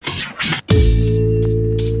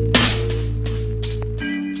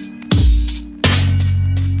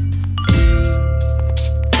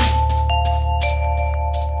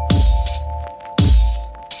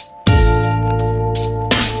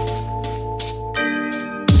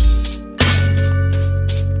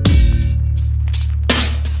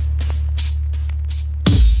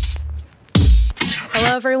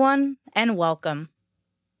everyone, and welcome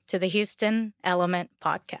to the Houston Element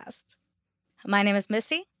Podcast. My name is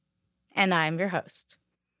Missy, and I'm your host.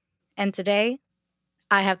 And today,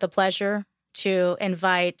 I have the pleasure to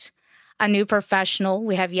invite a new professional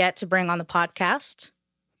we have yet to bring on the podcast.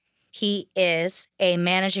 He is a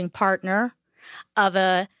managing partner of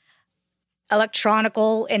a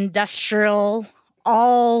electronical, industrial,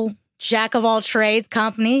 all jack of all trades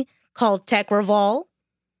company called Tekrevol.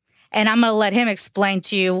 And I'm going to let him explain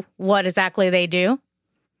to you what exactly they do.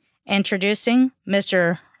 Introducing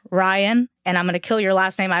Mr. Ryan, and I'm going to kill your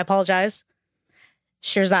last name, I apologize,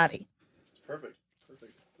 Shirzadi. Perfect.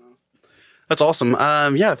 That's awesome.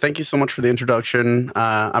 Thank you so much for the introduction.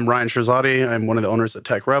 I'm Ryan Shirzadi. I'm one of the owners at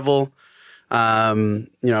Tekrevol.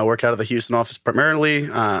 I work out of the Houston office primarily.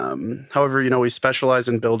 However, we specialize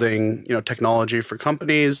in building, technology for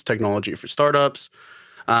companies, technology for startups,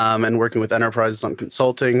 and working with enterprises on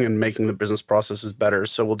consulting and making the business processes better.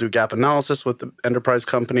 So we'll do gap analysis with the enterprise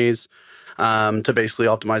companies to basically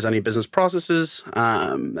optimize any business processes.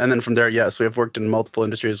 And then from there, yes, we have worked in multiple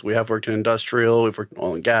industries. We have worked in industrial, we've worked in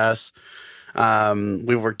oil and gas,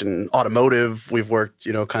 we've worked in automotive, we've worked,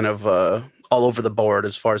 all over the board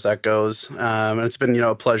as far as that goes. And it's been,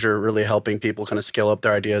 a pleasure really helping people kind of scale up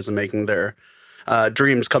their ideas and making their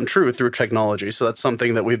dreams come true through technology. So that's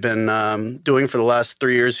something that we've been doing for the last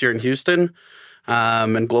 3 years here in Houston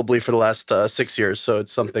and globally for the last 6 years. So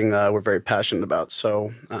it's something we're very passionate about.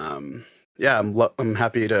 So I'm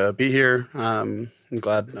happy to be here. I'm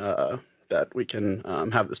glad that we can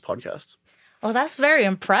have this podcast. Well, that's very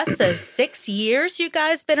impressive. 6 years you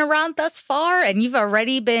guys been around thus far, and you're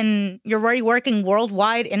already working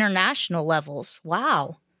worldwide, international levels.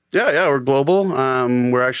 Wow. Yeah, we're global.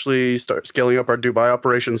 We're actually scaling up our Dubai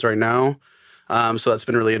operations right now. So that's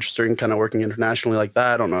been really interesting, kind of working internationally like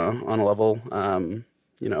that on a level,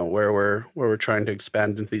 where we're trying to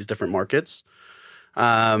expand into these different markets.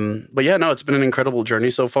 It's been an incredible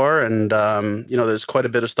journey so far, and there's quite a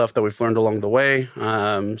bit of stuff that we've learned along the way.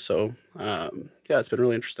 It's been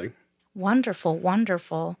really interesting.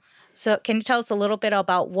 Wonderful. So can you tell us a little bit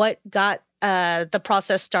about what got the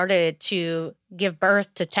process started to give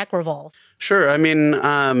birth to Tekrevol? Sure.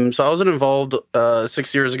 So I wasn't involved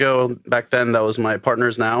 6 years ago. Back then, that was my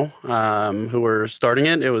partners now who were starting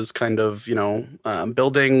it. It was kind of,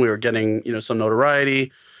 building. We were getting, some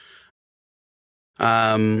notoriety. We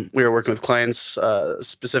were working with clients,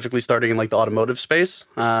 specifically starting in the automotive space.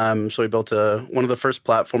 So we built one of the first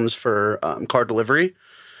platforms for car delivery.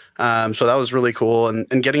 So that was really cool.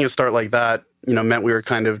 And getting a start like that, meant we were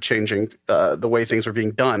kind of changing the way things were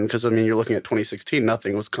being done. Because, you're looking at 2016,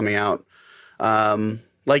 nothing was coming out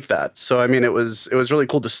like that. So, it was really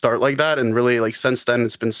cool to start like that. And really, since then,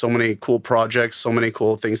 it's been so many cool projects, so many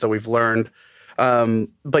cool things that we've learned. 3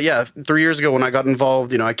 years ago when I got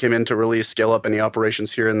involved, I came in to really scale up any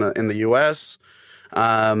operations here in the U.S.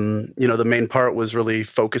 The main part was really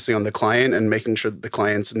focusing on the client and making sure that the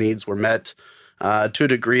client's needs were met to a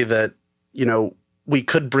degree that, we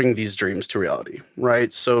could bring these dreams to reality,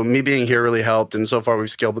 right? So me being here really helped. And so far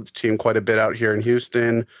we've scaled with the team quite a bit out here in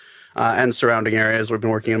Houston and surrounding areas. We've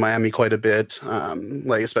been working in Miami quite a bit,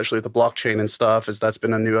 especially with the blockchain and stuff, as that's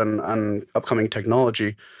been a new and upcoming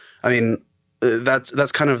technology.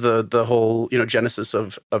 That's kind of the whole, genesis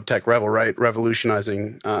of Tekrevol, right?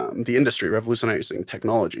 Revolutionizing the industry, revolutionizing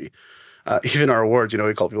technology. Even our awards,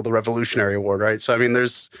 we call people the Revolutionary Award, right? So,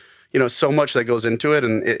 there's, so much that goes into it,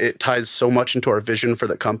 and it ties so much into our vision for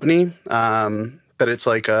the company that it's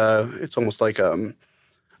it's almost like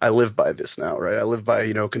I live by this now, right? I live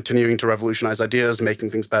by, continuing to revolutionize ideas,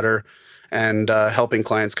 making things better, and helping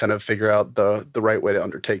clients kind of figure out the right way to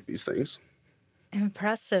undertake these things.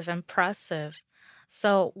 Impressive.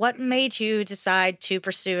 So what made you decide to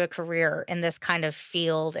pursue a career in this kind of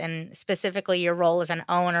field, and specifically your role as an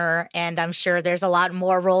owner? And I'm sure there's a lot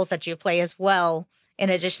more roles that you play as well in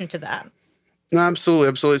addition to that. No,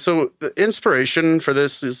 absolutely. So the inspiration for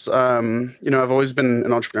this is, I've always been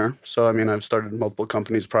an entrepreneur. So, I've started multiple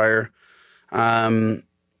companies prior. And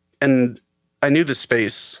I knew the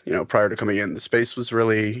space, prior to coming in. The space was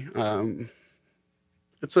really...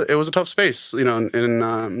 It was a tough space, in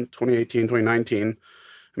 2018, 2019.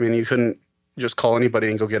 You couldn't just call anybody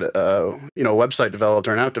and go get a website developed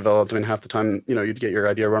or an app developed. Half the time, you'd get your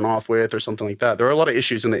idea run off with or something like that. There were a lot of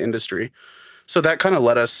issues in the industry. So that kind of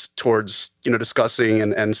led us towards, discussing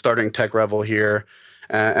and starting Tekrevol here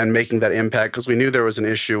and making that impact, because we knew there was an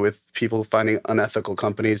issue with people finding unethical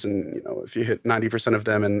companies. And, if you hit 90% of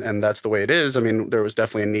them and that's the way it is, there was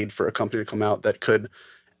definitely a need for a company to come out that could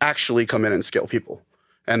actually come in and scale people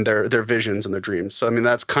and their visions and their dreams. So,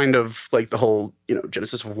 that's kind of the whole,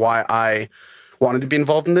 genesis of why I wanted to be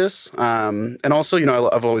involved in this. And also,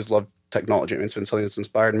 I've always loved technology. I mean, it's been something that's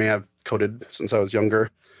inspired me. I've coded since I was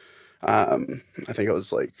younger. I think I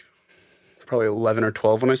was like probably 11 or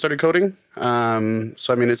 12 when I started coding. So,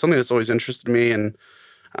 I mean, it's something that's always interested me. And,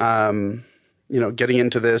 getting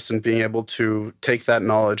into this and being able to take that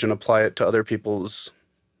knowledge and apply it to other people's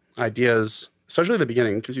ideas, especially at the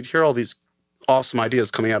beginning, because you'd hear all these awesome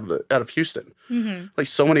ideas coming out of Houston. Mm-hmm. Like,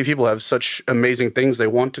 so many people have such amazing things they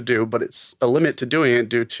want to do, but it's a limit to doing it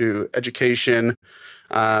due to education,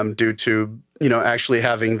 due to, actually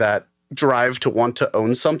having that drive to want to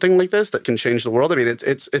own something like this that can change the world. I mean,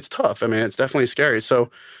 it's tough. I mean, it's definitely scary. So,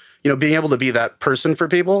 being able to be that person for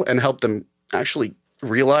people and help them actually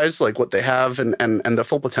realize like what they have and the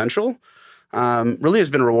full potential, really has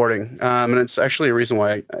been rewarding. And it's actually a reason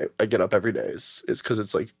why I get up every day is because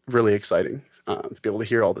it's like really exciting to be able to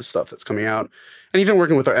hear all this stuff that's coming out. And even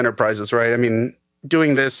working with our enterprises, right? I mean,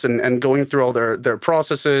 doing this and going through all their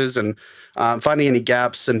processes and finding any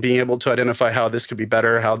gaps and being able to identify how this could be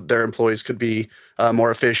better, how their employees could be more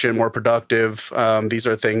efficient, more productive. These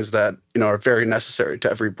are things that, are very necessary to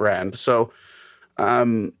every brand. So,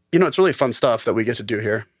 it's really fun stuff that we get to do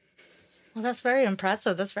here. Well, that's very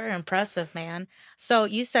impressive. That's very impressive, man. So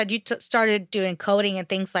you said you started doing coding and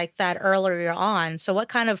things like that earlier on. So what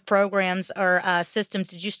kind of programs or systems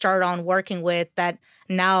did you start on working with that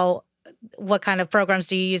now? What kind of programs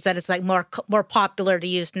do you use that is like more popular to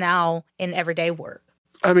use now in everyday work?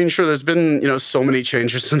 I mean, sure, there's been, so many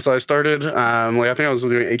changes since I started. I think I was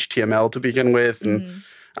doing HTML to begin with. And,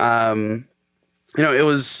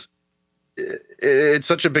 it's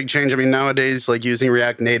such a big change. I mean, nowadays, like using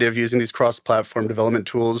React Native, using these cross-platform development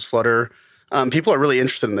tools, Flutter, people are really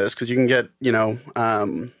interested in this because you can get,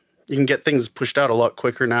 things pushed out a lot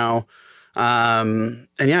quicker now. And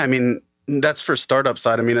yeah, I mean, that's for startup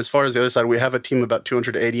side. I mean, as far as the other side, we have a team of about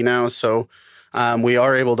 280 now. So we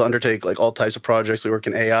are able to undertake like all types of projects. We work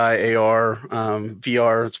in AI, AR,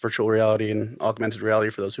 VR, it's virtual reality and augmented reality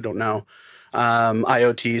for those who don't know.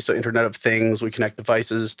 IoT, so Internet of Things. We connect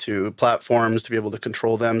devices to platforms to be able to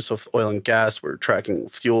control them. So oil and gas, we're tracking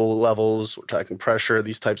fuel levels, we're tracking pressure,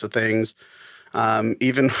 these types of things.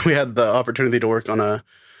 Even we had the opportunity to work on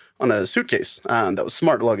a suitcase that was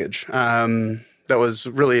smart luggage. That was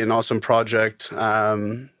really an awesome project.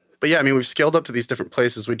 But yeah, I mean, we've scaled up to these different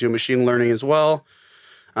places. We do machine learning as well.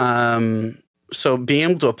 So being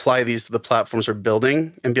able to apply these to the platforms we're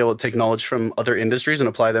building and be able to take knowledge from other industries and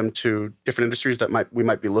apply them to different industries that we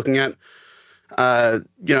might be looking at,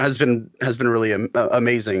 has been really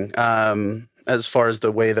amazing. As far as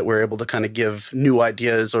the way that we're able to kind of give new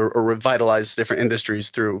ideas or revitalize different industries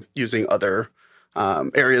through using other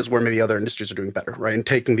areas where maybe other industries are doing better, right? And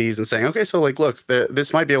taking these and saying, okay, so like, look,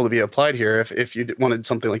 this might be able to be applied here if you wanted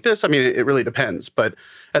something like this. I mean, it really depends. But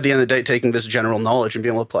at the end of the day, taking this general knowledge and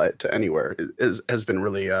being able to apply it to anywhere has been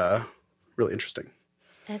really, really interesting.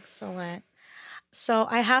 Excellent. So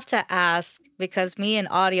I have to ask, because me in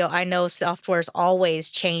audio, I know software is always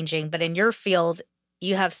changing, but in your field,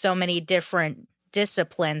 you have so many different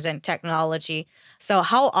disciplines and technology. So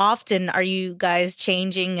how often are you guys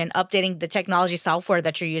changing and updating the technology software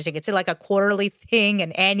that you're using? Is it like a quarterly thing,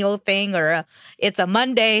 an annual thing, or it's a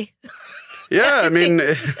Monday? Yeah, I mean,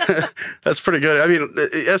 that's pretty good. I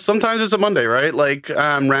mean, sometimes it's a Monday, right? Like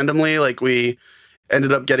randomly, like we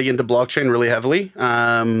ended up getting into blockchain really heavily.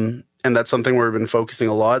 And that's something where we've been focusing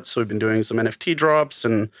a lot. So we've been doing some NFT drops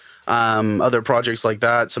and other projects like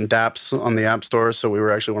that, some dApps on the App Store. So we were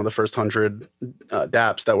actually one of the first 100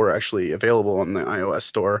 dApps that were actually available on the iOS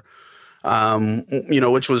store,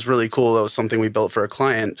 which was really cool. That was something we built for a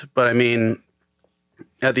client. But I mean,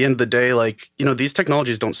 at the end of the day, like, these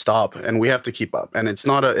technologies don't stop and we have to keep up. And it's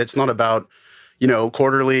not about,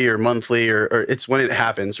 quarterly or monthly or it's when it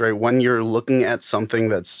happens, right? When you're looking at something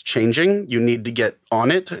that's changing, you need to get on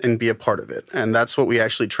it and be a part of it. And that's what we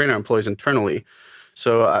actually train our employees internally.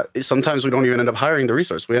 So sometimes we don't even end up hiring the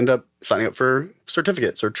resource. We end up signing up for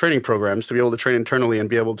certificates or training programs to be able to train internally and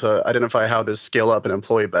be able to identify how to scale up an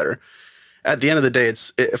employee better. At the end of the day,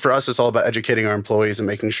 for us, it's all about educating our employees and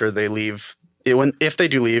making sure they leave, if they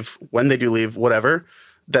do leave, when they do leave, whatever,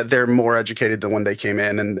 that they're more educated than when they came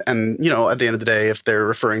in. And at the end of the day, if they're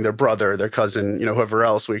referring their brother, their cousin, whoever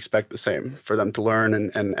else, we expect the same for them to learn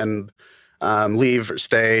and leave or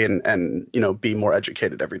stay and be more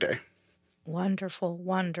educated every day. Wonderful,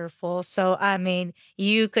 wonderful. So, I mean,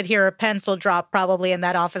 you could hear a pencil drop probably in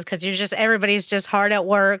that office because everybody's just hard at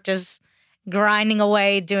work, just grinding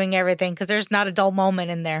away, doing everything because there's not a dull moment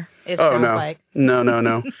in there. It sounds like. No.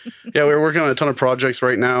 Yeah, we're working on a ton of projects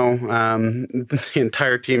right now. The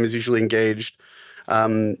entire team is usually engaged.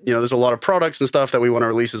 There's a lot of products and stuff that we want to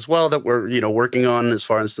release as well that we're, working on as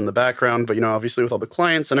far as in the background. But, obviously with all the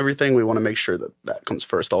clients and everything, we want to make sure that that comes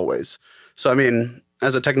first always. So, I mean,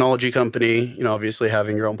 as a technology company, obviously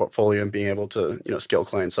having your own portfolio and being able to, scale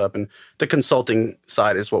clients up. And the consulting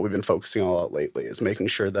side is what we've been focusing on a lot lately, is making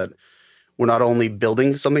sure that we're not only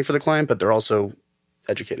building something for the client, but they're also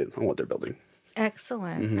educated on what they're building.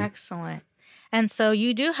 Excellent. Excellent. And so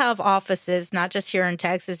you do have offices, not just here in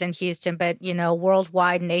Texas and Houston, but,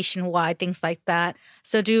 worldwide, nationwide, things like that.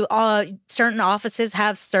 So do certain offices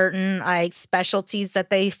have certain specialties that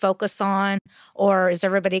they focus on, or is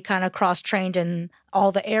everybody kind of cross-trained in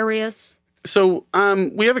all the areas? So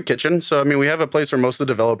we have a kitchen. So, I mean, we have a place where most of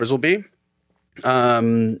the developers will be.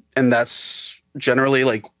 And that's generally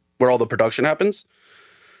like where all the production happens.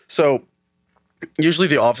 So usually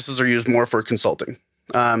the offices are used more for consulting.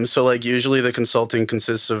 So like usually the consulting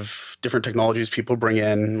consists of different technologies people bring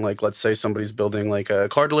in. Like, let's say somebody's building like a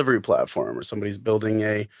car delivery platform, or somebody's building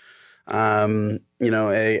a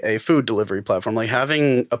food delivery platform. Like,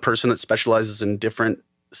 having a person that specializes in different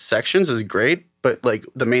sections is great, but like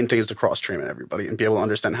the main thing is to cross-train everybody and be able to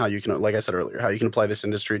understand how you can, like I said earlier, how you can apply this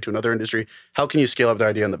industry to another industry. How can you scale up the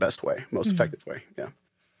idea in the best way, most effective way? Yeah.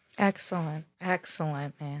 Excellent.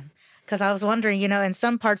 Excellent, man. Because I was wondering, in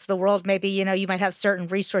some parts of the world, maybe, you might have certain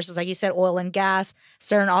resources, like you said, oil and gas.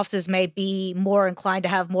 Certain offices may be more inclined to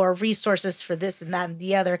have more resources for this and that and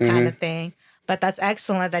the other kind of thing. But that's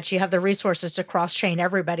excellent that you have the resources to cross-train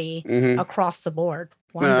everybody across the board.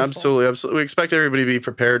 Wonderful. Yeah, absolutely. Absolutely. We expect everybody to be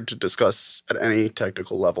prepared to discuss at any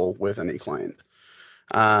technical level with any client.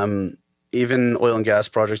 Even oil and gas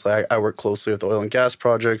projects, like I work closely with oil and gas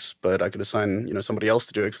projects, but I could assign, somebody else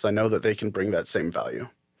to do it because I know that they can bring that same value.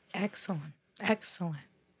 Excellent. Excellent.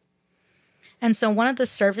 And so one of the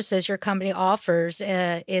services your company offers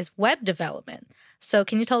is web development. So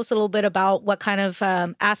can you tell us a little bit about what kind of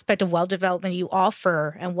aspect of web development you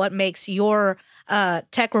offer and what makes your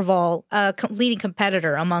Tekrevol a leading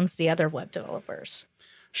competitor amongst the other web developers?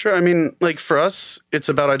 Sure. I mean, like for us, it's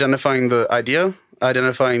about identifying the idea,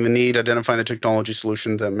 identifying the need, identifying the technology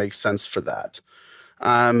solution that makes sense for that.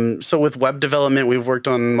 So with web development, we've worked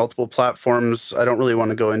on multiple platforms. I don't really want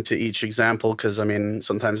to go into each example because, I mean,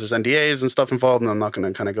 sometimes there's NDAs and stuff involved, and I'm not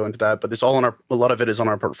going to kind of go into that. But it's all a lot of it is on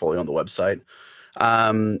our portfolio on the website.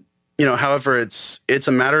 However, it's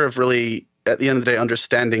a matter of really, at the end of the day,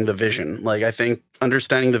 understanding the vision. Like, I think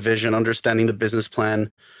understanding the vision, understanding the business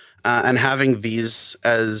plan, and having these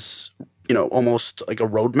as, almost like a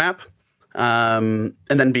roadmap. And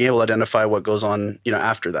then being able to identify what goes on,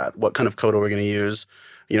 after that. What kind of code are we going to use?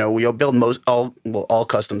 We build all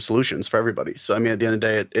custom solutions for everybody. So, I mean, at the end of the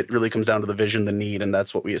day, it really comes down to the vision, the need, and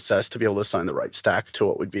that's what we assess to be able to assign the right stack to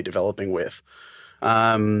what we'd be developing with.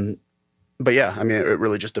 But yeah, I mean, it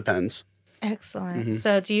really just depends. Excellent.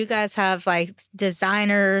 So do you guys have like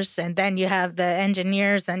designers, and then you have the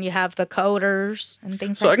engineers, and you have the coders and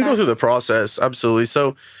things like that? So I can go through the process. Absolutely.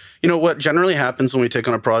 So, what generally happens when we take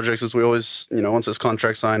on a project is we always, once this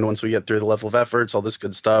contract's signed, once we get through the level of efforts, all this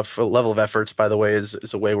good stuff. Level of efforts, by the way,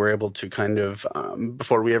 is a way we're able to kind of,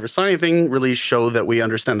 before we ever sign anything, really show that we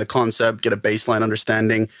understand the concept, get a baseline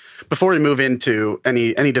understanding before we move into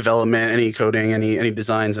any development, any coding, any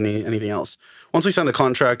designs, anything else. Once we sign the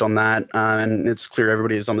contract on that, and it's clear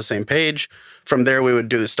everybody is on the same page, from there we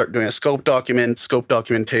would start doing a scope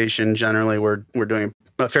documentation. Generally, we're doing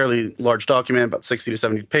a fairly large document, about 60 to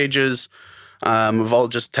 70 pages, of all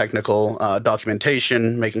just technical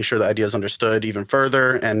documentation, making sure the idea is understood even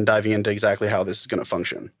further, and diving into exactly how this is going to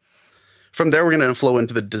function. From there, we're going to flow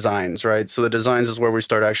into the designs, right? So the designs is where we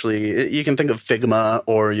start actually, you can think of Figma,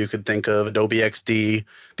 or you could think of Adobe XD,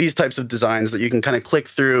 these types of designs that you can kind of click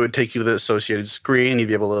through and take you to the associated screen. You'd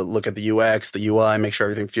be able to look at the UX, the UI, make sure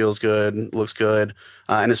everything feels good, looks good,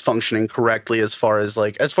 and is functioning correctly as far as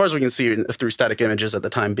we can see through static images at the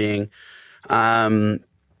time being.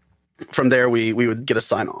 From there, we would get a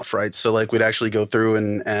sign off, right? So like we'd actually go through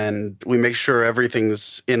and we make sure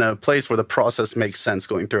everything's in a place where the process makes sense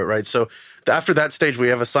going through it, right? So after that stage, we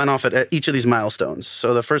have a sign off at each of these milestones.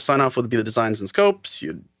 So the first sign off would be the designs and scopes.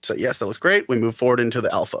 You'd say, yes, that looks great. We move forward into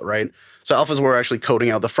the alpha, right? So alpha is where we're actually coding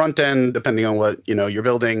out the front end, depending on what you're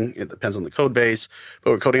building. It depends on the code base, but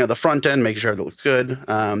we're coding out the front end, making sure it looks good.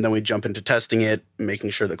 Then we jump into testing it, making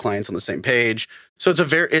sure the client's on the same page. So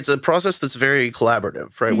it's a process that's very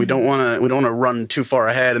collaborative, right? We don't want to run too far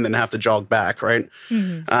ahead and then have to jog back, right?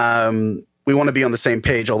 We want to be on the same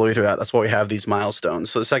page all the way through that. That's why we have these milestones.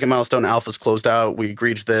 So the second milestone, alpha's closed out. We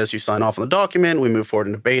agreed to this. You sign off on the document. We move forward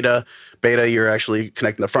into beta. Beta, you're actually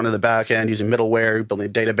connecting the front and the back end using middleware, building a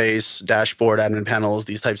database, dashboard, admin panels,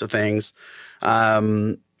 these types of things.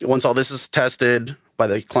 Once all this is tested by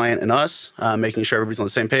the client and us, making sure everybody's on the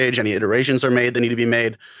same page, any iterations are made that need to be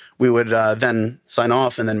made, we would then sign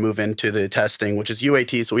off and then move into the testing, which is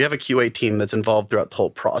UAT. So we have a QA team that's involved throughout the whole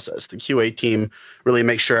process. The QA team really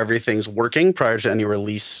makes sure everything's working prior to any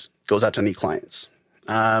release goes out to any clients.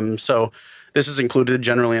 So this is included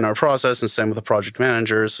generally in our process, and same with the project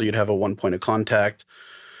managers. So you'd have a one point of contact.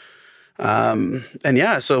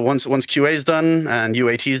 So once QA is done and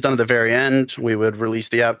UAT is done at the very end, we would release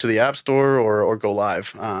the app to the App Store or go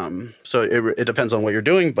live. So it depends on what you're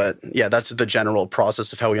doing, but yeah, that's the general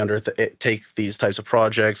process of how we undertake these types of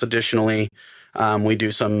projects. Additionally, we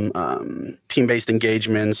do some team-based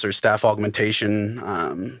engagements or staff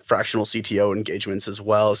augmentation, fractional CTO engagements as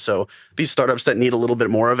well. So these startups that need a little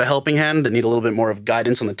bit more of a helping hand, that need a little bit more of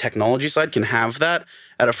guidance on the technology side, can have that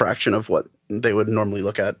at a fraction of what they would normally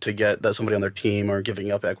look at to get somebody on their team or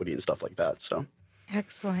giving up equity and stuff like that. So.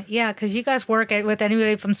 Excellent. Yeah, because you guys work with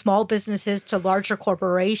anybody from small businesses to larger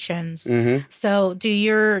corporations. Mm-hmm. So do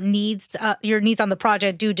your needs on the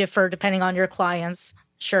project do differ depending on your clients,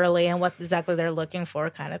 surely, and what exactly they're looking for,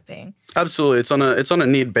 kind of thing? Absolutely. It's on a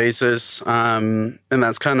need basis. And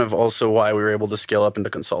that's kind of also why we were able to scale up into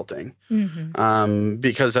consulting. Mm-hmm.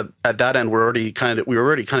 Because at that end, we were already kind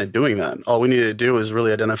of doing that. All we needed to do is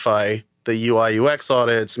really identify the UI UX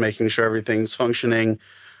audits, making sure everything's functioning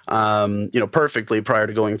perfectly prior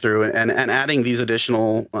to going through and adding these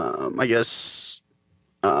additional,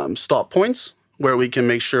 stop points where we can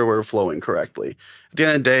make sure we're flowing correctly. At the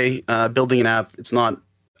end of the day, building an app, it's not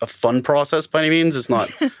a fun process by any means. It's not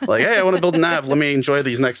like, hey, I want to build an app. Let me enjoy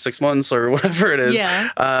these next 6 months or whatever it is. Yeah.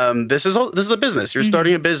 This is a business. You're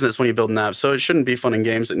starting a business when you build an app. So it shouldn't be fun and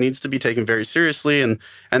games. It needs to be taken very seriously. And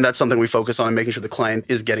that's something we focus on, making sure the client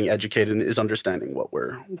is getting educated and is understanding what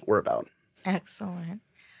we're about. Excellent.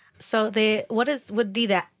 So would be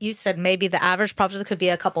that you said maybe the average project could be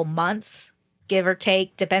a couple months, give or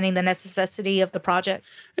take, depending the necessity of the project?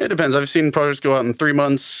 It depends. I've seen projects go out in 3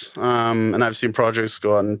 months, and I've seen projects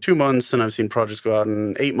go out in 2 months, and I've seen projects go out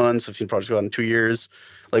in 8 months. I've seen projects go out in 2 years.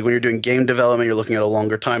 Like when you're doing game development, you're looking at a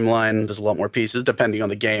longer timeline. There's a lot more pieces depending on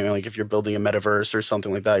the game. Like if you're building a metaverse or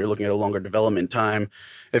something like that, you're looking at a longer development time.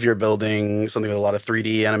 If you're building something with a lot of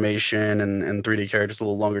 3D animation and 3D characters, a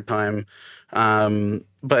little longer time.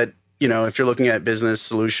 But if you're looking at business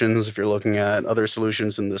solutions, if you're looking at other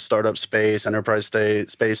solutions in the startup space, enterprise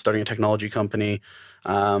space, starting a technology company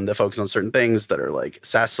that focus on certain things that are like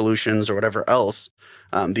SaaS solutions or whatever else,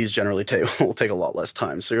 these generally will take a lot less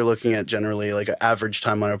time. So you're looking at generally like an average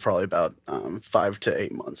timeline of probably about 5 to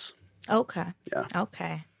 8 months. Okay. Yeah.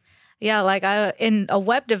 Okay. Yeah, like in a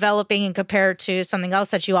web developing and compared to something else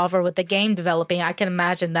that you offer with the game developing, I can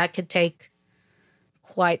imagine that could take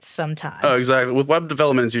quite some time. Oh, exactly. With web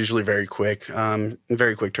development, it's usually very quick.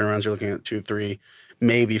 Very quick turnarounds. You're looking at 2, 3,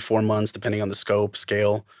 maybe 4 months, depending on the scope,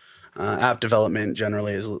 scale. App development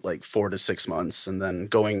generally is like 4 to 6 months, and then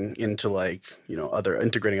going into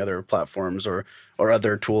integrating other platforms or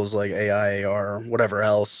other tools like AI, AR, whatever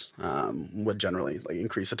else would generally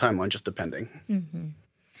increase the timeline, just depending. Mm-hmm.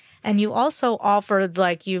 And you also offered,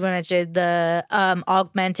 like you mentioned, the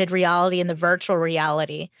augmented reality and the virtual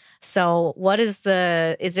reality. So is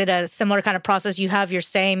it a similar kind of process? You have your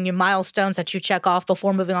milestones that you check off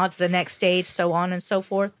before moving on to the next stage, so on and so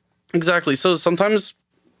forth? Exactly. So sometimes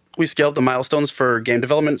we scale up the milestones for game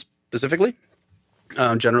development specifically.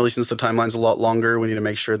 Generally, since the timeline's a lot longer, we need to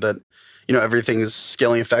make sure that everything is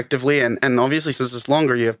scaling effectively. And obviously, since it's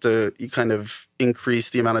longer, you kind of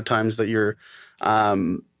increase the amount of times that you're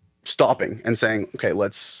stopping and saying, okay,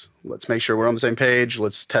 let's make sure we're on the same page.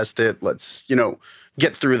 Let's test it. Let's,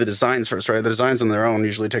 get through the designs first, right? The designs on their own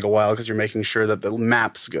usually take a while because you're making sure that the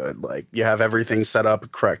map's good. Like you have everything set up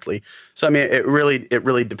correctly. So, I mean, it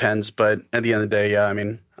really depends. But at the end of the day, yeah, I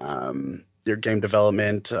mean, your game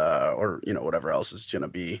development or, whatever else is going to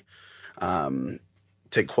be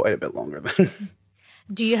take quite a bit longer than.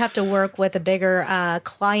 Do you have to work with a bigger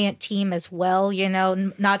client team as well?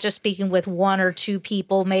 Not just speaking with 1 or 2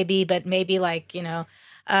 people, maybe, but maybe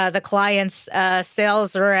the client's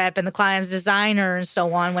sales rep and the client's designer and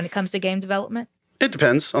so on when it comes to game development? It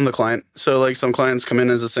depends on the client. So some clients come in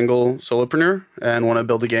as a single solopreneur and want to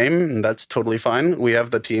build a game, and that's totally fine. We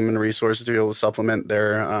have the team and resources to be able to supplement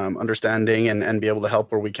their understanding and be able to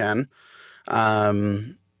help where we can.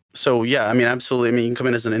 So, yeah, I mean, absolutely. I mean, you can come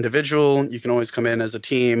in as an individual. You can always come in as a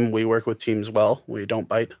team. We work with teams well. We don't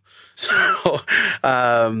bite. So,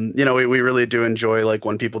 we really do enjoy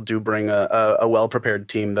when people do bring a well-prepared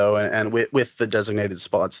team, though, and with the designated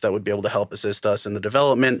spots that would be able to help assist us in the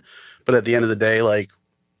development. But at the end of the day,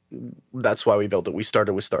 that's why we built it. We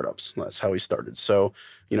started with startups. That's how we started. So,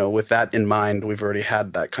 with that in mind, we've already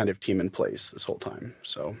had that kind of team in place this whole time.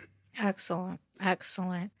 So Excellent.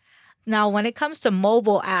 Excellent. Now, when it comes to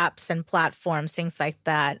mobile apps and platforms, things like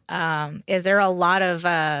that, is there a lot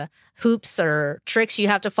of hoops or tricks you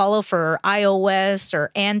have to follow for iOS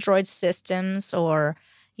or Android systems, or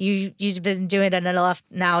you've been doing it enough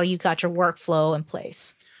now you got your workflow in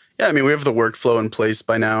place? Yeah, I mean, we have the workflow in place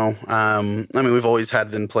by now. We've always had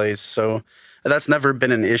it in place, so that's never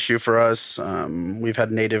been an issue for us. We've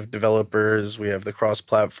had native developers, we have the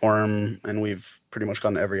cross-platform, and we've pretty much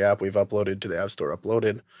gotten every app we've uploaded to the App Store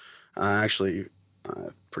uploaded.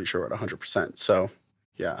 Pretty sure we're at 100%. So,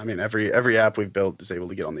 yeah, I mean, every app we've built is able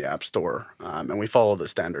to get on the App Store, and we follow the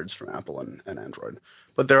standards from Apple and Android.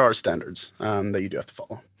 But there are standards that you do have to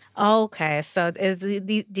follow. Okay, so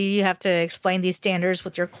do you have to explain these standards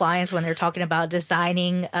with your clients when they're talking about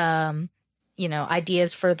designing,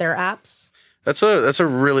 ideas for their apps? That's a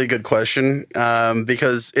really good question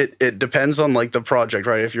because it depends on like the project,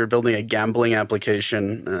 right? If you're building a gambling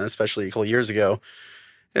application, especially a couple of years ago,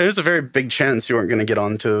 there's a very big chance you aren't going to get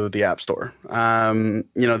onto the App Store.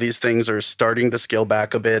 These things are starting to scale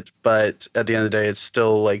back a bit, but at the end of the day, it's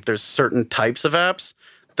still like there's certain types of apps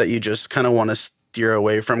that you just kind of want to steer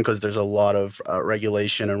away from because there's a lot of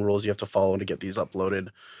regulation and rules you have to follow to get these uploaded.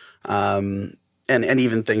 And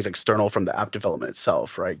even things external from the app development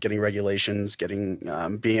itself, right? Getting regulations, getting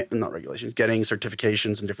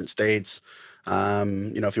certifications in different states.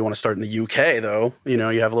 If you want to start in the UK, though,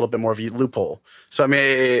 you have a little bit more of a loophole. So, I mean,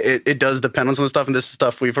 it does depend on some of the stuff. And this is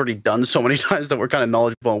stuff we've already done so many times that we're kind of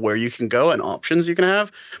knowledgeable on where you can go and options you can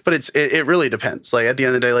have. But it really depends. Like, at the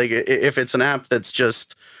end of the day, like, if it's an app that's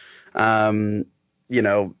just,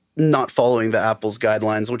 not following the Apple's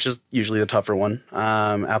guidelines, which is usually the tougher one,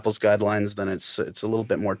 Apple's guidelines, then it's a little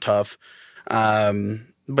bit more tough.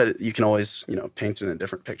 But you can always, paint in a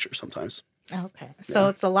different picture sometimes. Okay. So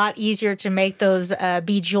it's a lot easier to make those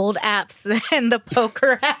Bejeweled apps than the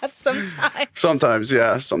poker apps sometimes.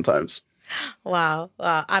 Sometimes. Wow.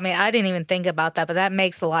 I mean, I didn't even think about that, but that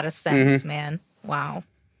makes a lot of sense, man. Wow.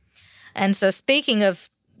 And so speaking of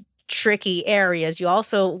tricky areas, you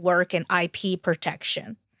also work in IP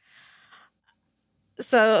protection.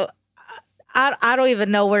 So I don't even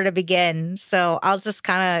know where to begin. So I'll just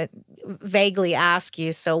kind of vaguely ask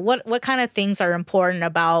you. So what kind of things are important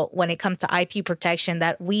about when it comes to IP protection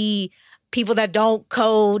that people that don't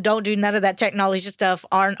code, don't do none of that technology stuff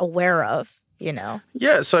aren't aware of, Yeah.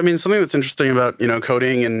 So, I mean, something that's interesting about,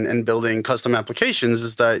 coding and building custom applications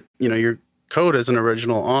is that, your code as an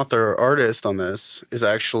original author or artist on this is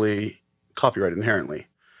actually copyrighted inherently.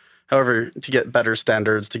 However, to get better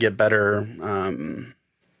standards, to get better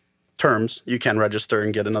terms, you can register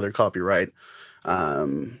and get another copyright,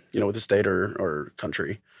 with the state or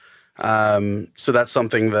country. So that's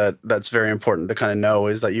something that's very important to kind of know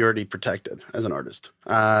is that you're already protected as an artist.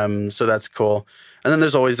 So that's cool. And then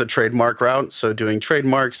there's always the trademark route. So doing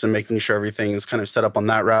trademarks and making sure everything is kind of set up on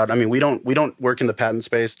that route. I mean, we don't work in the patent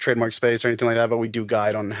space, trademark space or anything like that, but we do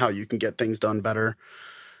guide on how you can get things done better.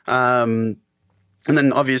 And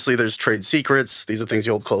then obviously there's trade secrets. These are things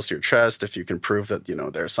you hold close to your chest. If you can prove that,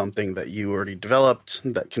 there's something that you already developed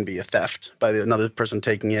that can be a theft by another person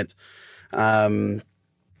taking it. And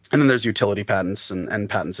then there's utility patents and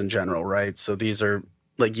patents in general, right? So these are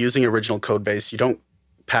like using original code base. You don't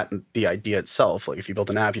patent the idea itself. Like if you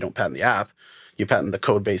build an app, you don't patent the app. You patent the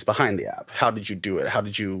code base behind the app. How did you do it? How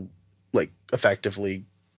did you effectively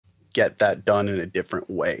get that done in a different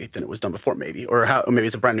way than it was done before, maybe? Or maybe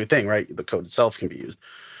it's a brand new thing, right? The code itself can be used.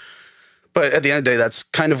 But at the end of the day, that's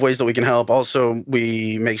kind of ways that we can help. Also,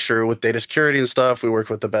 we make sure with data security and stuff, we work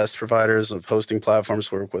with the best providers of hosting platforms.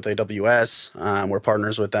 We work with AWS. We're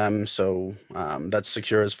partners with them. So that's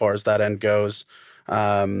secure as far as that end goes.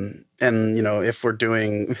 And, if we're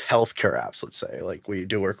doing healthcare apps, let's say, like we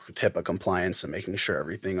do work with HIPAA compliance and making sure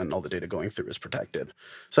everything and all the data going through is protected.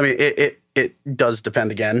 So, I mean, it does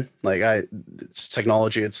depend again. Like it's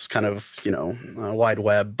technology, it's kind of, a wide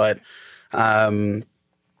web, but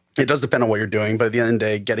it does depend on what you're doing. But at the end of the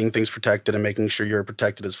day, getting things protected and making sure you're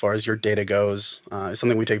protected as far as your data goes is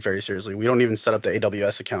something we take very seriously. We don't even set up the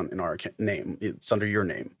AWS account in our name. It's under your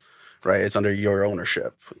name. Right, it's under your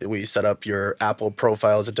ownership. We set up your Apple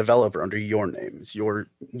profile as a developer under your name. It's your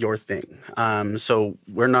thing. So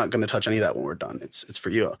we're not going to touch any of that when we're done. It's for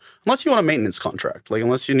you, unless you want a maintenance contract. Like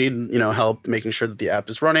unless you need help making sure that the app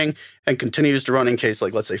is running and continues to run in case,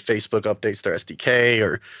 like let's say Facebook updates their SDK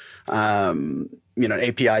or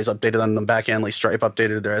APIs updated on the back end. Like Stripe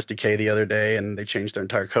updated their SDK the other day and they changed their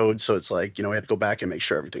entire code. So it's like we had to go back and make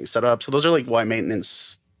sure everything's set up. So those are like why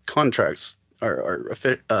maintenance contracts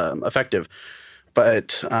effective.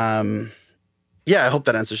 But yeah, I hope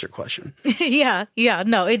that answers your question. Yeah.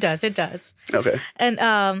 No, it does. It does. Okay.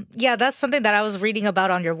 And yeah, that's something that I was reading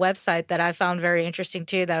about on your website that I found very interesting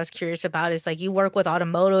too, that I was curious about, is like you work with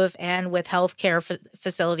automotive and with healthcare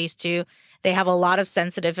facilities too. They have a lot of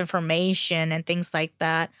sensitive information and things like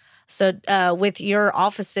that. So with your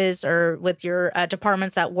offices or with your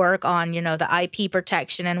departments that work on, the IP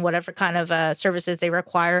protection and whatever kind of services they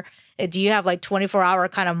require, do you have like 24-hour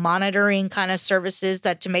kind of monitoring kind of services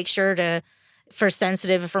that to make sure for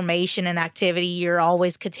sensitive information and activity, you're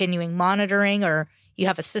always continuing monitoring, or you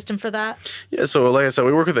have a system for that? Yeah, so like I said,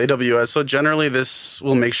 we work with AWS. So generally, this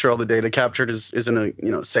will make sure all the data captured is in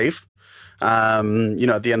a safe. At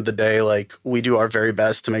the end of the day, like we do our very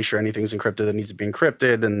best to make sure anything's encrypted that needs to be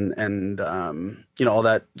encrypted, and all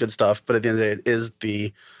that good stuff. But at the end of the day, it is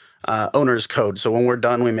the owner's code. So when we're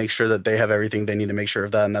done, we make sure that they have everything they need to make sure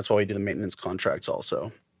of that, and that's why we do the maintenance contracts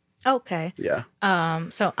also. Okay. Yeah.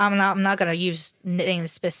 So I'm not going to use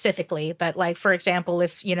names specifically, but like, for example,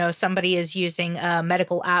 if, somebody is using a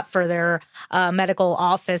medical app for their medical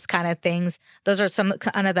office kind of things, those are some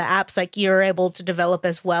kind of the apps like you're able to develop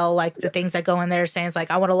as well. Like the things that go in there saying it's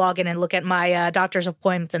like, I want to log in and look at my doctor's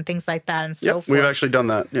appointments and things like that and so forth. We've actually done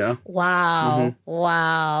that. Yeah. Wow. Mm-hmm.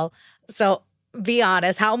 Wow. So be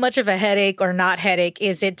honest, how much of a headache or not headache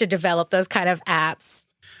is it to develop those kind of apps?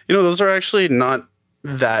 Those are actually not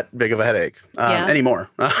that big of a headache anymore.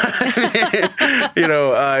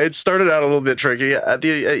 It started out a little bit tricky. Like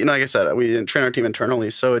I said, we train our team internally.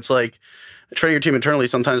 So it's like training your team internally,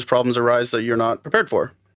 sometimes problems arise that you're not prepared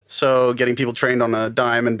for. So getting people trained on a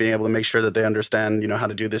dime and being able to make sure that they understand, how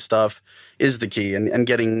to do this stuff is the key. And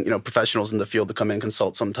getting, professionals in the field to come in and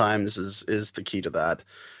consult sometimes is the key to that.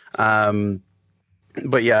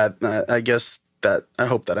 But yeah, I guess I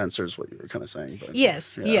hope that answers what you were kind of saying. But,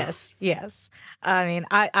 yes. I mean,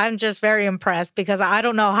 I'm just very impressed because I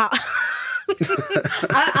don't know how.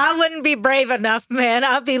 I wouldn't be brave enough, man.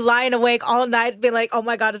 I'd be lying awake all night, be like, "Oh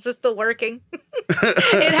my God, is this still working?"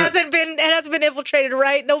 It hasn't been infiltrated,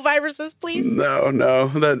 right? No viruses, please. No,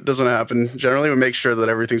 that doesn't happen. Generally, we make sure that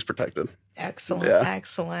everything's protected.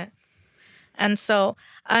 Excellent. And so,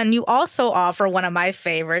 and you also offer one of my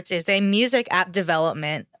favorites is a music app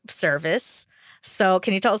development service. So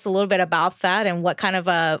can you tell us a little bit about that and what kind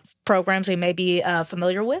of programs we may be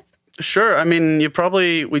familiar with? Sure. I mean,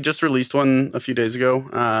 we just released one a few days ago,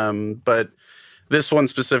 but this one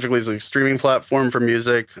specifically is a streaming platform for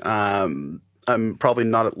music. I'm probably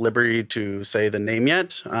not at liberty to say the name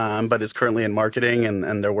yet, but it's currently in marketing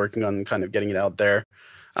and they're working on kind of getting it out there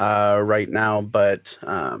right now. But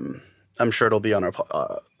I'm sure it'll be on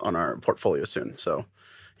our portfolio soon, so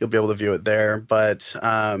you'll be able to view it there. But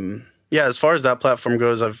yeah, as far as that platform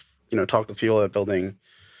goes, I've talked with people that are building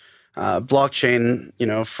blockchain,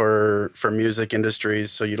 for music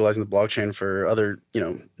industries. So utilizing the blockchain for other,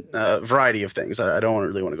 variety of things. I don't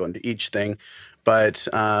really want to go into each thing, but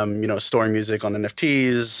storing music on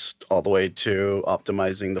NFTs all the way to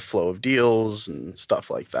optimizing the flow of deals and stuff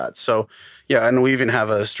like that. So yeah, and we even have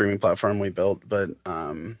a streaming platform we built, but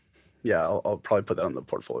yeah, I'll probably put that on the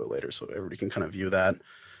portfolio later so everybody can kind of view that.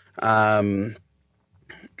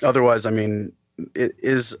 Otherwise, I mean, it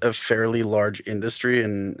is a fairly large industry,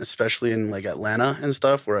 and especially in like Atlanta and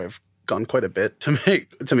stuff, where I've gone quite a bit to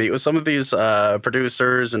meet with some of these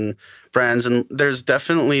producers and brands, and there's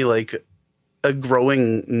definitely like a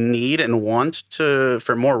growing need and want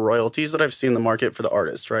for more royalties that I've seen in the market for the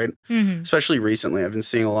artists, right? Mm-hmm. Especially recently, I've been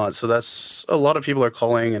seeing a lot. So that's a lot of people are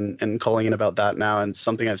calling and calling in about that now, and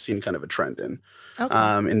something I've seen kind of a trend in.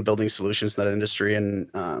 Okay. In building solutions in that industry, and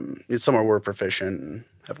it's somewhere we're proficient and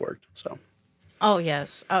have worked. So. Oh,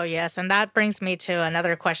 yes. And that brings me to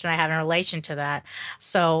another question I have in relation to that.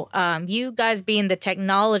 So you guys being the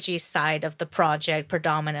technology side of the project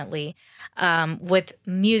predominantly, with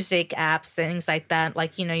music apps, things like that,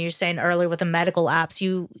 like, you're saying earlier with the medical apps,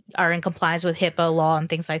 you are in compliance with HIPAA law and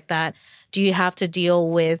things like that. Do you have to deal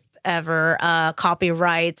with ever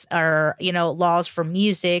copyrights or laws for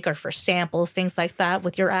music or for samples, things like that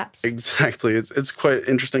with your apps? Exactly. It's quite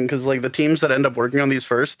interesting because like the teams that end up working on these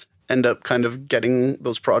first end up kind of getting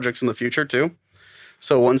those projects in the future too.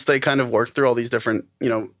 So once they kind of work through all these different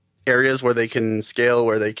areas where they can scale,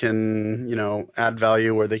 where they can add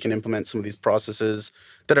value, where they can implement some of these processes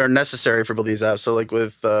that are necessary for building these apps. So like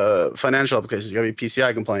with financial applications, you got to be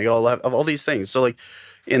PCI compliant, you got all these things. So like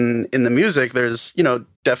in the music, there's,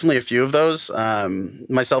 definitely a few of those.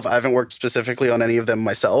 Myself, I haven't worked specifically on any of them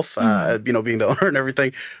myself, being the owner and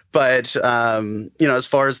everything. But, as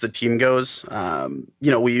far as the team goes,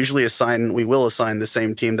 we will assign the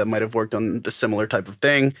same team that might have worked on the similar type of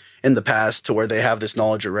thing in the past to where they have this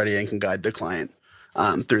knowledge already and can guide the client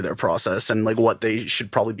through their process and like what they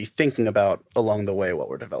should probably be thinking about along the way, what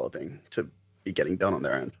we're developing to be getting done on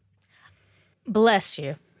their end. Bless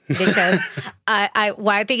you. Because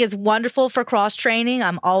I think it's wonderful for cross-training.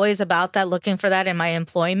 I'm always about that, looking for that in my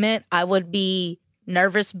employment. I would be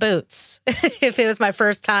nervous boots if it was my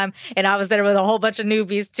first time and I was there with a whole bunch of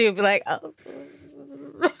newbies too. Be like, oh.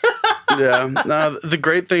 Yeah. No, the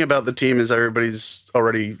great thing about the team is everybody's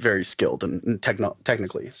already very skilled and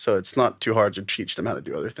technically. So it's not too hard to teach them how to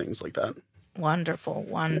do other things like that. Wonderful.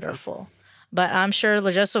 Yeah. But I'm sure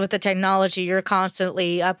just with the technology, you're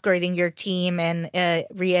constantly upgrading your team and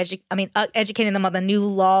educating them on the new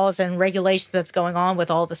laws and regulations that's going on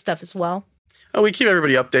with all the stuff as well. We keep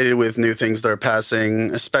everybody updated with new things that are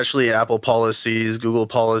passing, especially Apple policies, Google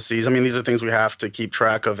policies. I mean, these are things we have to keep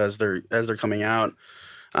track of as they're coming out.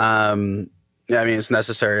 It's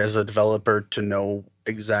necessary as a developer to know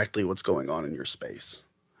exactly what's going on in your space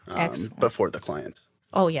before the client.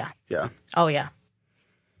 Oh, yeah. Yeah. Oh, yeah.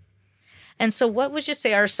 And so what would you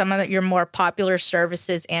say are some of your more popular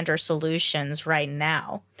services and or solutions right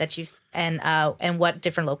now that and what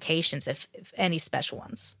different locations, if any special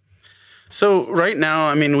ones? So right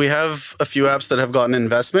now, we have a few apps that have gotten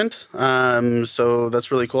investment. So that's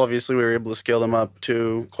really cool. Obviously, we were able to scale them up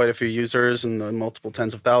to quite a few users in the multiple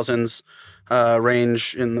tens of thousands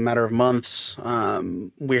range in the matter of months.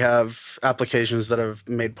 We have applications that have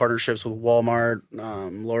made partnerships with Walmart,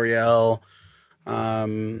 L'Oreal,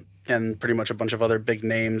 and pretty much a bunch of other big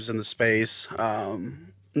names in the space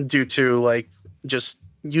due to just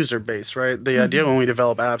user base, right? The idea when we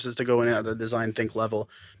develop apps is to go in at a design think level,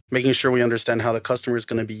 making sure we understand how the customer is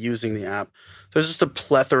going to be using the app. There's just a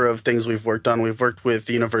plethora of things we've worked on. We've worked with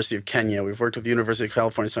the University of Kenya. We've worked with the University of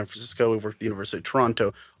California, San Francisco. We've worked with the University of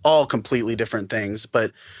Toronto, all completely different things.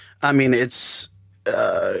 But it's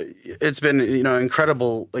been,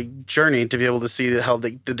 incredible journey to be able to see how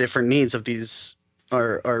the different needs of these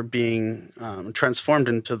are being transformed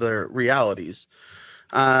into their realities.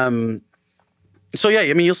 So yeah,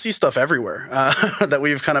 you'll see stuff everywhere that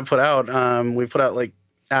we've kind of put out. We've put out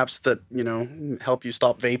apps that help you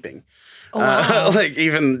stop vaping. Oh, wow.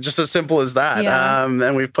 Even just as simple as that. Yeah.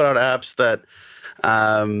 And we've put out apps that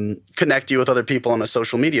connect you with other people on a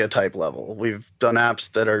social media type level. We've done apps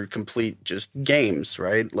that are complete just games,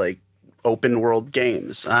 right? Like open world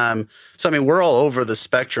games. So we're all over the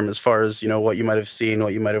spectrum as far as what you might have seen,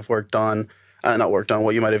 what you might have worked on. Not worked on,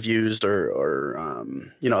 what you might have used or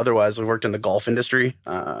otherwise. We've worked in the golf industry,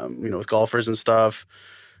 with golfers and stuff.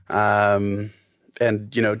 And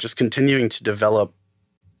just continuing to develop.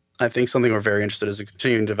 I think something we're very interested in is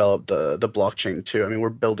continuing to develop the blockchain too. We're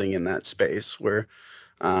building in that space. We're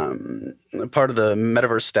part of the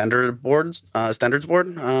Metaverse standards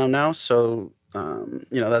board now. So,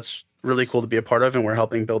 that's really cool to be a part of, and we're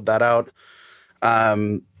helping build that out.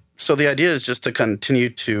 So the idea is just to continue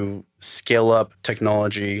to scale up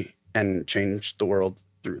technology and change the world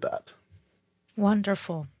through that.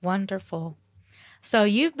 Wonderful. Wonderful. So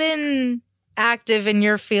you've been active in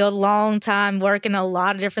your field long time, working a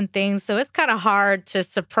lot of different things. So it's kind of hard to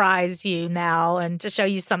surprise you now and to show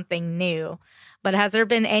you something new. But has there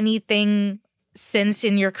been anything since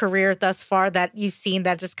in your career thus far that you've seen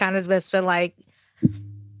that just kind of has been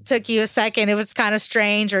took you a second, it was kind of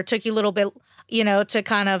strange, or took you a little bit, to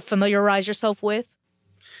kind of familiarize yourself with?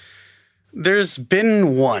 There's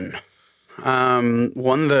been one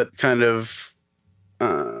that kind of,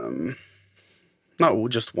 not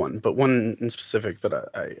just one, but one in specific that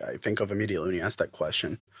I think of immediately when you ask that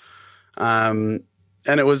question. And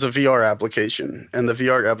it was a VR application, and the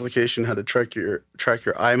VR application had to track your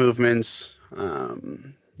eye movements,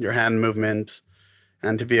 your hand movement,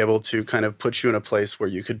 and to be able to kind of put you in a place where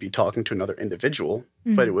you could be talking to another individual,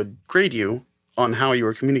 but it would grade you on how you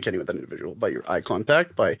were communicating with that individual by your eye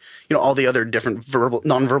contact, by all the other different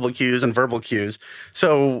nonverbal cues and verbal cues.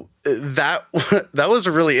 So that was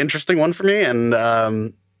a really interesting one for me, and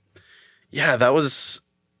that was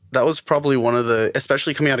probably one of the,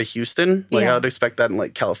 especially coming out of Houston. I would expect that in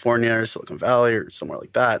California or Silicon Valley or somewhere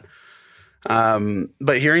like that.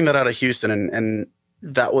 But hearing that out of Houston and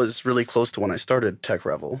that was really close to when I started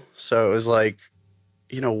Tekrevol. So it was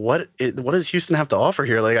what does Houston have to offer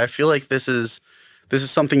here? I feel like this is this is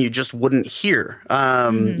something you just wouldn't hear,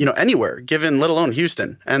 anywhere, given, let alone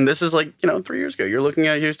Houston. And this is 3 years ago. You're looking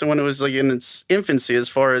at Houston when it was in its infancy as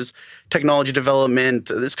far as technology development.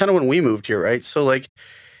 This is kind of when we moved here, right? So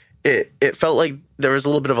it felt like there was a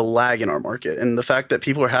little bit of a lag in our market, and the fact that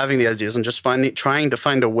people are having the ideas and just trying to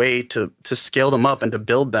find a way to scale them up and to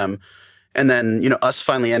build them, and then us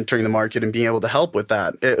finally entering the market and being able to help with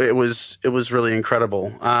that, it was really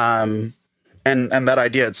incredible. And that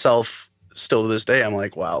idea itself, still to this day, I'm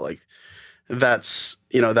like, wow, that's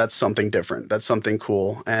something different, that's something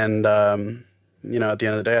cool, and at the end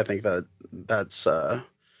of the day, I think that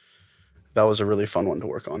was a really fun one to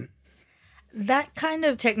work on. That kind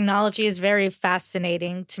of technology is very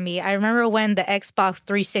fascinating to me. I remember when the Xbox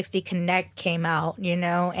 360 Connect came out,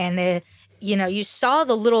 and you saw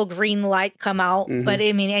the little green light come out, but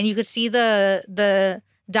and you could see the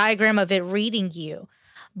diagram of it reading you.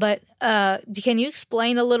 But can you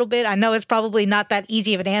explain a little bit? I know it's probably not that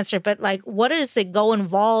easy of an answer, but what does it go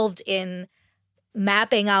involved in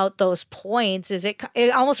mapping out those points?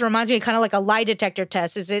 It almost reminds me kind of like a lie detector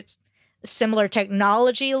test. Is it similar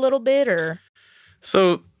technology a little bit, or?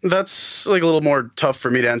 So that's a little more tough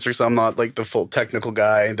for me to answer, so I'm not the full technical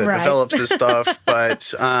guy that develops this stuff.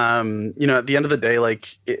 But at the end of the day,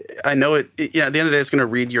 I know it. At the end of the day, it's going to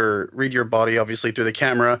read your body, obviously, through the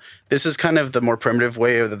camera. This is kind of the more primitive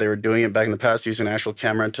way that they were doing it back in the past, using an actual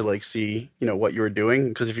camera to see what you were doing.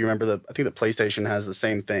 Because if you remember, I think the PlayStation has the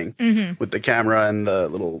same thing with the camera and the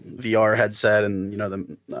little VR headset and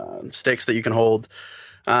the sticks that you can hold.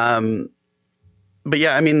 But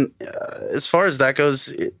yeah, as far as that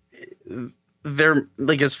goes,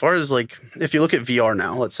 as far as if you look at VR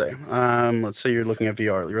now, let's say you're looking at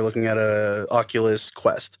VR, you're looking at a Oculus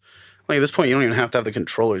Quest. At this point, you don't even have to have the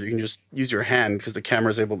controller. You can just use your hand because the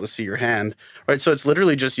camera is able to see your hand, right? So it's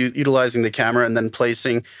literally just utilizing the camera and then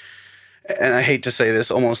placing, and I hate to say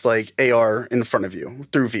this, almost like AR in front of you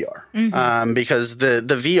through VR. Because the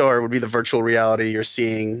VR would be the virtual reality, you're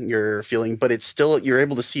seeing, you're feeling, but it's still, you're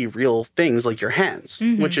able to see real things like your hands,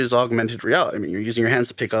 which is augmented reality. You're using your hands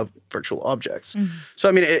to pick up virtual objects.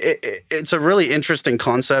 So, it's a really interesting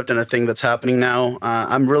concept and a thing that's happening now.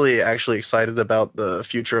 I'm really actually excited about the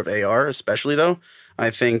future of AR, especially though.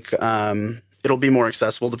 I think it'll be more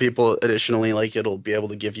accessible to people. Additionally, it'll be able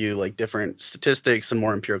to give you different statistics and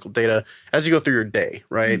more empirical data as you go through your day,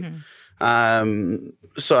 right?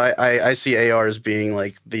 So I see AR as being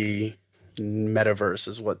the metaverse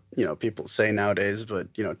is what people say nowadays, but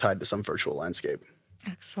tied to some virtual landscape.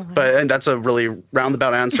 Excellent. And that's a really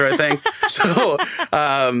roundabout answer, I think. So,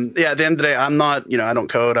 at the end of the day, I'm not, I don't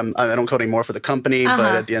code. I don't code anymore for the company.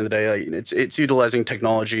 But at the end of the day, it's utilizing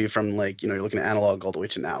technology from you're looking at analog all the way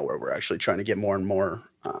to now, where we're actually trying to get more and more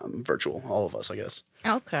virtual. All of us, I guess.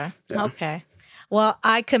 Okay. Yeah. Okay. Well,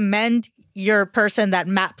 I commend your person that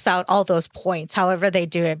maps out all those points, however they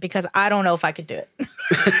do it, because I don't know if I could do it.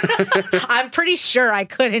 I'm pretty sure I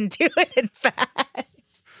couldn't do it, in fact.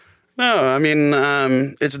 No,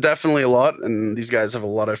 it's definitely a lot, and these guys have a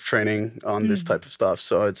lot of training on this type of stuff.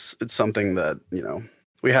 So it's something that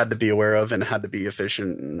we had to be aware of and had to be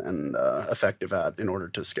efficient and effective at in order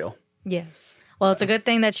to scale. Yes. Well, it's a good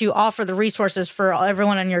thing that you offer the resources for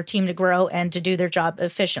everyone on your team to grow and to do their job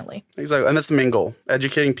efficiently. Exactly, and that's the main goal: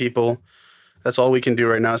 educating people. That's all we can do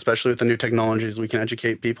right now, especially with the new technologies. We can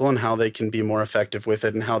educate people on how they can be more effective with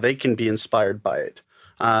it and how they can be inspired by it.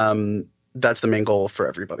 That's the main goal for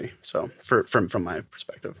everybody. So from my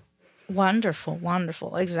perspective. Wonderful.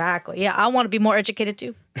 Wonderful. Exactly. Yeah. I want to be more educated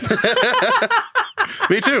too.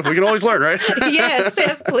 Me too. We can always learn, right?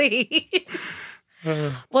 Yes, please.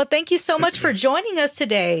 Well, thank you so much for joining us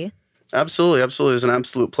today. Absolutely. Absolutely. It's an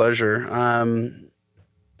absolute pleasure. I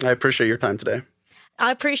appreciate your time today.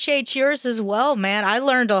 I appreciate yours as well, man. I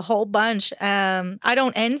learned a whole bunch. I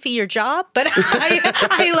don't envy your job, but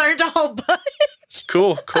I learned a whole bunch.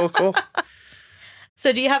 Cool.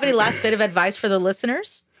 So do you have any last bit of advice for the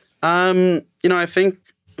listeners? I think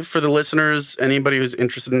for the listeners, anybody who's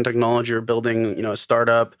interested in technology or building, a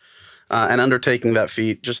startup and undertaking that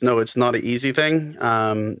feat, just know it's not an easy thing,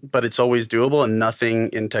 but it's always doable, and nothing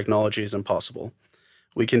in technology is impossible.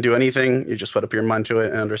 We can do anything. You just put up your mind to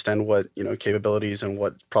it and understand what, capabilities and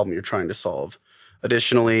what problem you're trying to solve.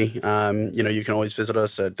 Additionally, you can always visit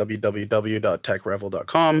us at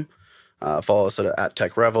www.tekrevol.com. Follow us at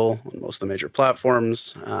Tekrevol on most of the major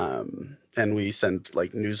platforms. And we send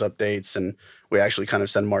news updates, and we actually kind of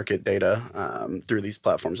send market data through these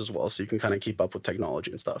platforms as well. So you can kind of keep up with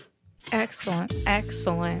technology and stuff. Excellent.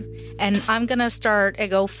 Excellent. And I'm going to start a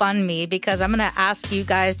GoFundMe because I'm going to ask you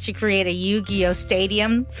guys to create a Yu-Gi-Oh!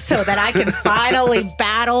 Stadium so that I can finally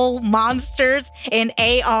battle monsters in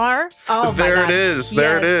AR. Oh, my God. There it is.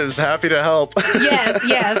 There it is. Happy to help.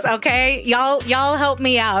 Yes. Okay. Y'all help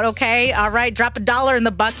me out. Okay. All right. Drop $1 in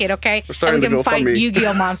the bucket. Okay. We're starting and we can fight GoFundMe.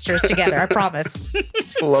 Yu-Gi-Oh! Monsters together. I promise.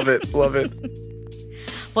 Love it. Love it.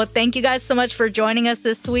 Well, thank you guys so much for joining us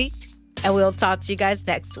this week. And we'll talk to you guys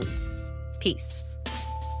next week. Peace.